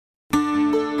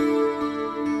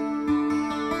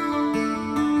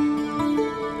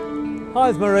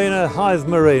Hythe Marina, Hythe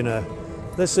Marina.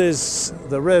 This is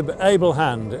the rib Able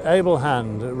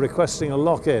Hand requesting a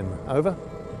lock-in. Over.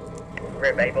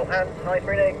 Rib Able Hand, Hythe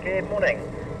Marina, good morning.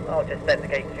 I'll just set the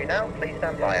gate to you now, please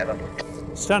stand by, over.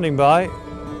 Standing by.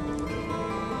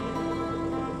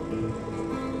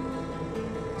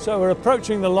 So we're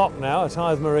approaching the lock now at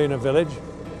Hythe Marina Village,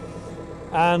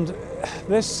 and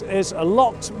this is a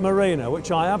locked marina,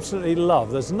 which I absolutely love.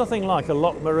 There's nothing like a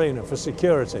locked marina for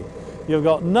security. You've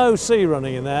got no sea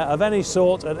running in there of any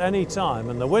sort at any time,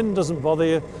 and the wind doesn't bother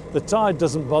you, the tide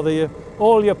doesn't bother you.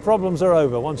 All your problems are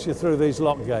over once you're through these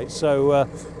lock gates. So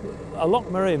a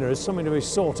locked marina is something to be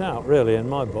sought out, really, in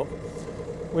my book.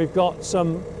 We've got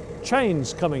some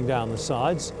chains coming down the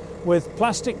sides with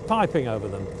plastic piping over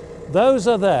them. Those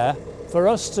are there for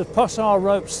us to push our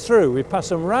ropes through. We pass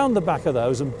them round the back of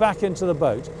those and back into the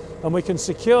boat, and we can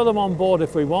secure them on board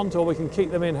if we want, or we can keep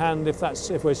them in hand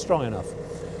if we're strong enough.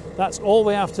 That's all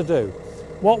we have to do.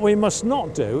 What we must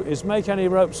not do is make any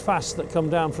ropes fast that come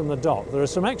down from the dock. There are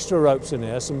some extra ropes in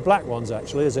here, some black ones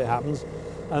actually, as it happens,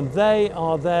 and they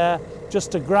are there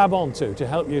just to grab onto to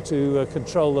help you to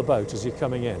control the boat as you're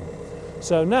coming in.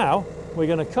 So now we're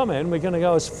going to come in, we're going to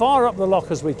go as far up the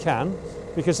lock as we can,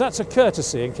 because that's a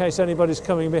courtesy in case anybody's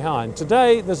coming behind.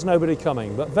 Today there's nobody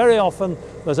coming, but very often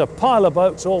there's a pile of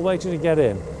boats all waiting to get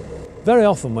in. Very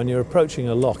often when you're approaching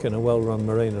a lock in a well-run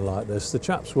marina like this, the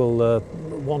chaps will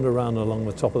wander around along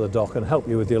the top of the dock and help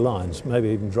you with your lines, maybe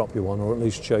even drop you one, or at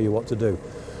least show you what to do.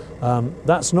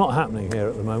 That's not happening here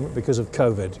at the moment because of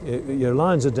COVID. Your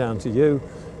lines are down to you,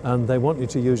 and they want you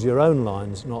to use your own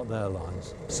lines, not their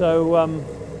lines. So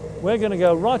we're going to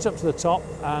go right up to the top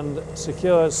and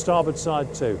secure starboard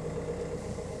side too.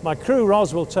 My crew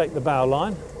Ros will take the bow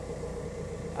line,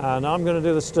 and I'm going to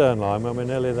do the stern line when we're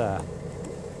nearly there.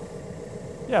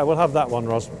 Yeah, we'll have that one,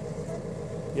 Ros.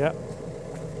 Yeah.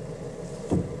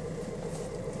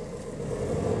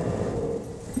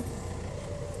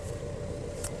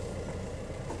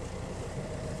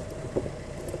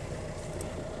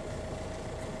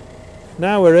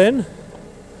 Now we're in.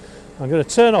 I'm going to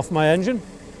turn off my engine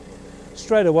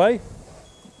straight away,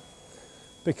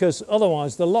 because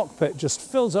otherwise the lock pit just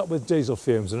fills up with diesel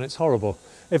fumes and it's horrible.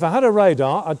 If I had a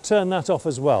radar, I'd turn that off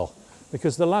as well,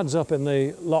 because the lads up in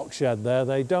the lock shed there,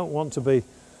 they don't want to be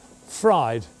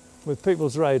fried with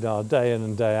people's radar day in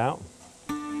and day out.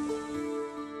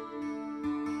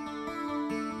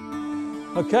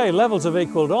 Okay, levels have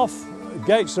equaled off,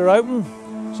 gates are open,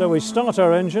 so we start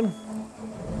our engine.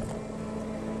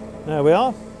 There we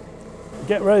are.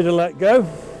 Get ready to let go.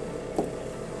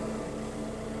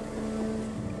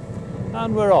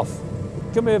 And we're off.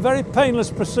 It can be a very painless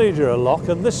procedure, a lock,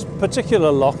 and this particular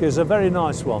lock is a very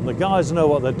nice one. The guys know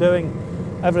what they're doing,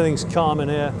 everything's calm in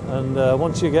here, and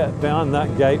once you get behind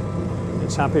that gate,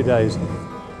 it's happy days.